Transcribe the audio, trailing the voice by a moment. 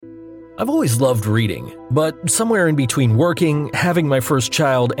I've always loved reading, but somewhere in between working, having my first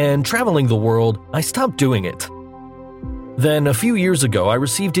child, and traveling the world, I stopped doing it. Then, a few years ago, I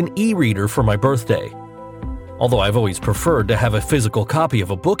received an e-reader for my birthday. Although I've always preferred to have a physical copy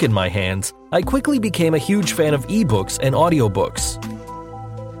of a book in my hands, I quickly became a huge fan of ebooks and audiobooks.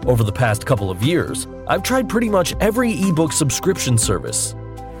 Over the past couple of years, I've tried pretty much every ebook subscription service.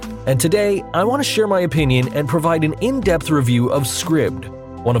 And today, I want to share my opinion and provide an in-depth review of Scribd,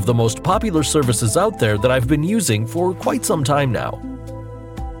 one of the most popular services out there that I've been using for quite some time now.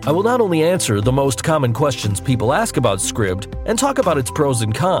 I will not only answer the most common questions people ask about Scribd and talk about its pros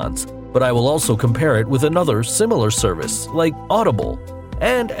and cons, but I will also compare it with another similar service like Audible,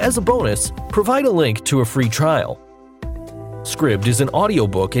 and as a bonus, provide a link to a free trial. Scribd is an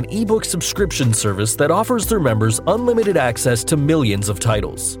audiobook and ebook subscription service that offers their members unlimited access to millions of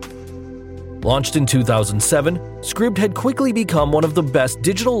titles. Launched in 2007, Scribd had quickly become one of the best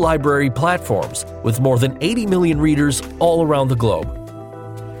digital library platforms, with more than 80 million readers all around the globe.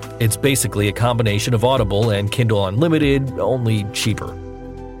 It's basically a combination of Audible and Kindle Unlimited, only cheaper.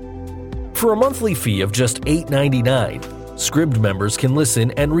 For a monthly fee of just $8.99, Scribd members can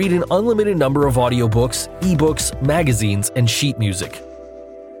listen and read an unlimited number of audiobooks, ebooks, magazines, and sheet music.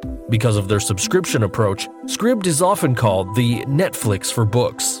 Because of their subscription approach, Scribd is often called the Netflix for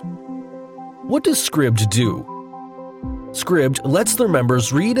books. What does Scribd do? Scribd lets their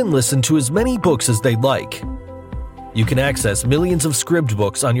members read and listen to as many books as they'd like. You can access millions of Scribd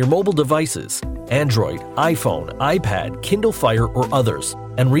books on your mobile devices, Android, iPhone, iPad, Kindle Fire, or others,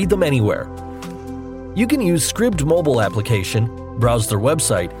 and read them anywhere. You can use Scribd mobile application, browse their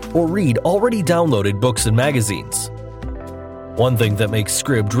website, or read already downloaded books and magazines. One thing that makes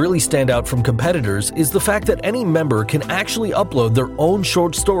Scribd really stand out from competitors is the fact that any member can actually upload their own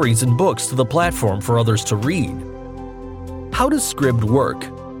short stories and books to the platform for others to read. How does Scribd work?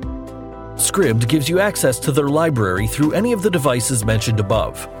 Scribd gives you access to their library through any of the devices mentioned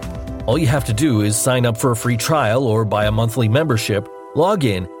above. All you have to do is sign up for a free trial or buy a monthly membership, log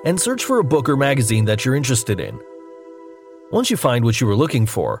in, and search for a book or magazine that you're interested in. Once you find what you were looking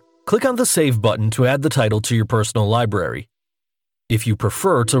for, click on the Save button to add the title to your personal library. If you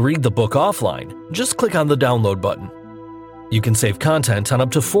prefer to read the book offline, just click on the Download button. You can save content on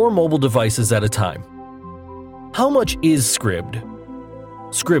up to 4 mobile devices at a time. How much is Scribd?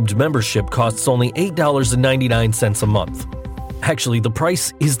 Scribd membership costs only $8.99 a month. Actually, the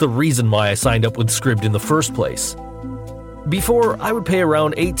price is the reason why I signed up with Scribd in the first place. Before, I would pay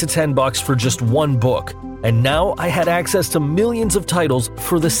around $8 to $10 for just one book, and now I had access to millions of titles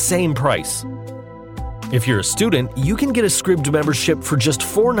for the same price. If you're a student, you can get a Scribd membership for just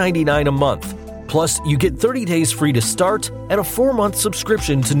 $4.99 a month. Plus, you get 30 days free to start and a 4-month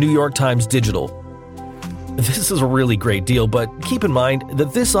subscription to New York Times Digital. This is a really great deal, but keep in mind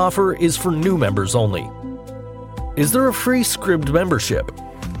that this offer is for new members only. Is there a free Scribd membership?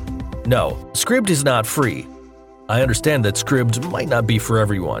 No, Scribd is not free. I understand that Scribd might not be for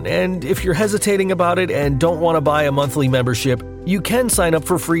everyone, and if you're hesitating about it and don't want to buy a monthly membership, you can sign up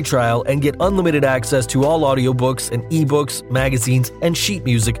for a free trial and get unlimited access to all audiobooks and ebooks, magazines, and sheet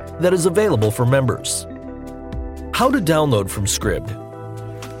music that is available for members. How to download from Scribd?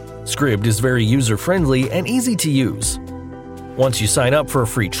 Scribd is very user-friendly and easy to use. Once you sign up for a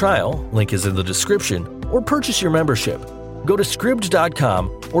free trial, link is in the description, or purchase your membership, go to Scribd.com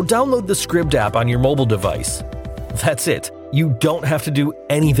or download the Scribd app on your mobile device. That's it. You don't have to do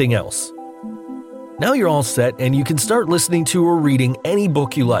anything else. Now you're all set and you can start listening to or reading any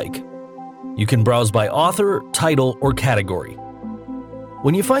book you like. You can browse by author, title, or category.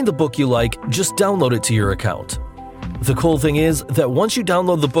 When you find the book you like, just download it to your account. The cool thing is that once you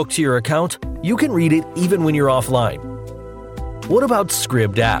download the book to your account, you can read it even when you're offline. What about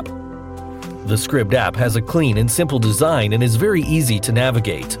Scribd app? The Scribd app has a clean and simple design and is very easy to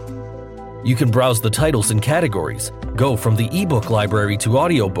navigate. You can browse the titles and categories, go from the ebook library to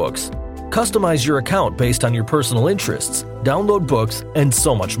audiobooks, customize your account based on your personal interests, download books, and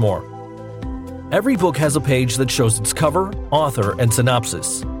so much more. Every book has a page that shows its cover, author, and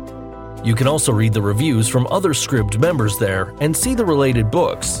synopsis. You can also read the reviews from other Scribd members there and see the related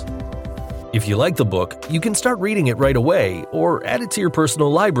books. If you like the book, you can start reading it right away or add it to your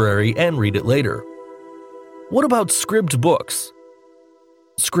personal library and read it later. What about Scribd books?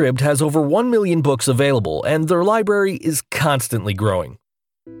 Scribd has over 1 million books available and their library is constantly growing.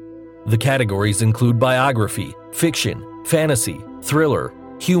 The categories include biography, fiction, fantasy, thriller,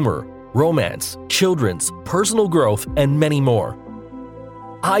 humor, romance, children's, personal growth, and many more.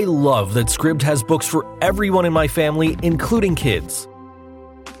 I love that Scribd has books for everyone in my family, including kids.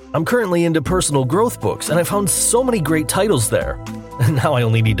 I'm currently into personal growth books and I found so many great titles there. and now I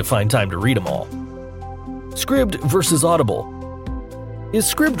only need to find time to read them all. Scribd versus Audible. Is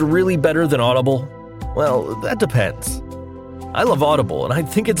Scribd really better than Audible? Well, that depends. I love Audible and I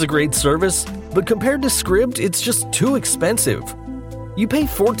think it's a great service, but compared to Scribd, it's just too expensive. You pay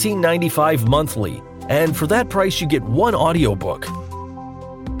 $14.95 monthly, and for that price you get one audiobook.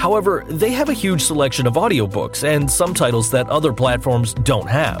 However, they have a huge selection of audiobooks and some titles that other platforms don't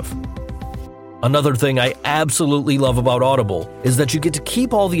have. Another thing I absolutely love about Audible is that you get to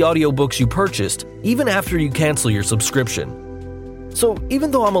keep all the audiobooks you purchased even after you cancel your subscription. So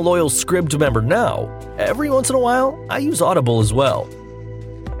even though I'm a loyal Scribd member now, every once in a while I use Audible as well.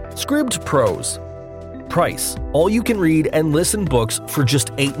 Scribd Pros. Price: all you can read and listen books for just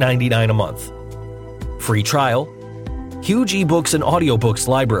 $8.99 a month. Free trial: huge ebooks and audiobooks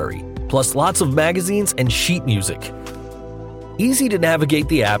library, plus lots of magazines and sheet music. Easy to navigate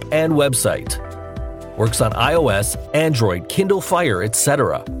the app and website. Works on iOS, Android, Kindle Fire,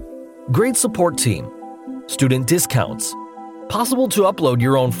 etc. Great support team. Student discounts. Possible to upload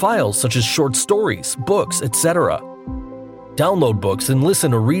your own files such as short stories, books, etc. Download books and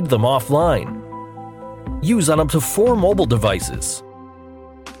listen or read them offline. Use on up to 4 mobile devices.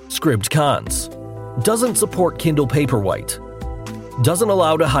 Scribd cons: doesn't support Kindle Paperwhite. Doesn't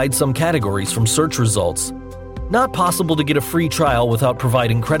allow to hide some categories from search results. Not possible to get a free trial without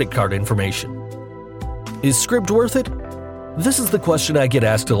providing credit card information. Is Scribd worth it? This is the question I get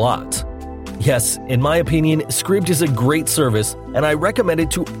asked a lot. Yes, in my opinion, Scribd is a great service and I recommend it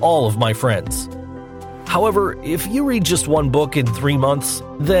to all of my friends. However, if you read just one book in 3 months,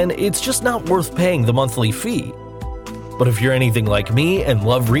 then it's just not worth paying the monthly fee. But if you're anything like me and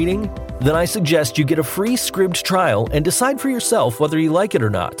love reading, then I suggest you get a free Scribd trial and decide for yourself whether you like it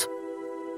or not.